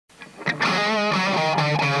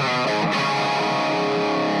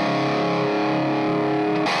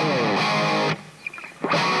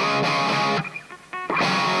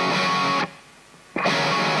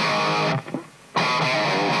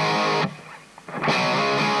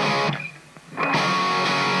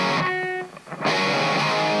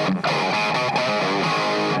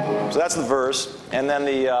that's the verse, and then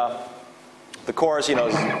the chorus, you know,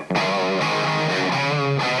 is,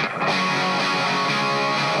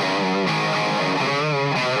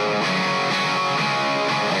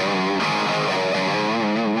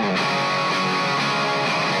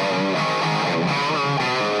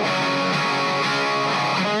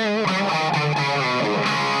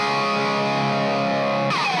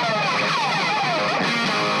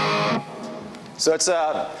 so it's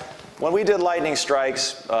when we did Lightning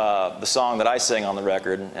Strikes, the song that I sing on the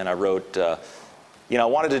record, and I wrote, you know,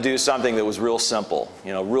 I wanted to do something that was real simple,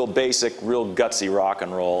 you know, real basic, real gutsy rock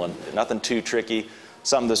and roll, and nothing too tricky.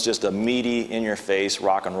 Something that's just a meaty, in-your-face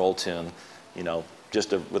rock and roll tune, you know,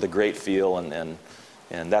 just with a great feel, and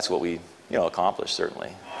that's what we, you know, accomplished, certainly.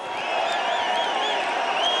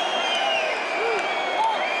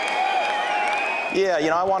 Yeah, you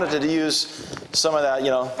know, I wanted to use some of that, you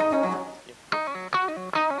know.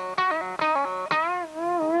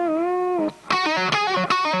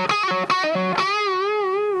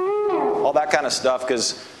 All that kind of stuff,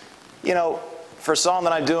 because, you know, for a song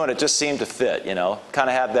that I'm doing, it just seemed to fit, you know. Kind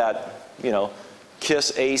of had that, you know,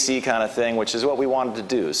 Kiss AC kind of thing, which is what we wanted to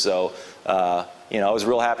do. So, you know, I was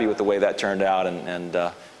real happy with the way that turned out, and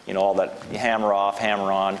you know, all that hammer off,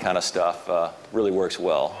 hammer on kind of stuff really works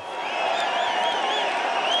well.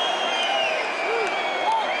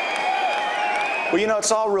 Well, you know,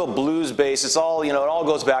 it's all real blues based. It's all, you know, it all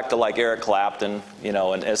goes back to like Eric Clapton, you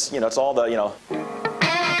know, and it's, you know, it's all the, you know.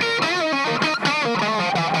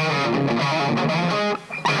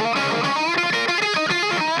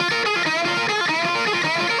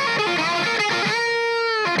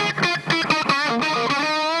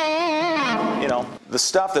 You know, the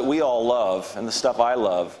stuff that we all love and the stuff I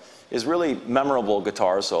love is really memorable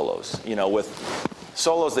guitar solos, you know, with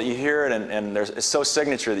solos that you hear it and it's so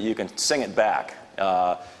signature that you can sing it back.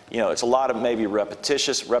 You know, it's a lot of maybe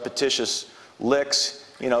repetitious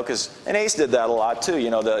licks, you know, because, and Ace did that a lot too,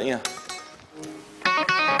 you know, you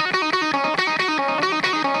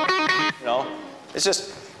know, it's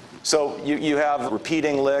just, so you have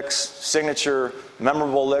repeating licks, signature,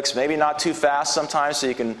 memorable licks, maybe not too fast sometimes so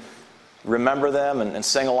you can remember them and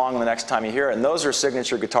sing along the next time you hear it, and those are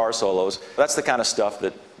signature guitar solos. That's the kind of stuff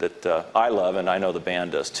that I love, and I know the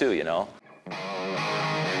band does too, you know.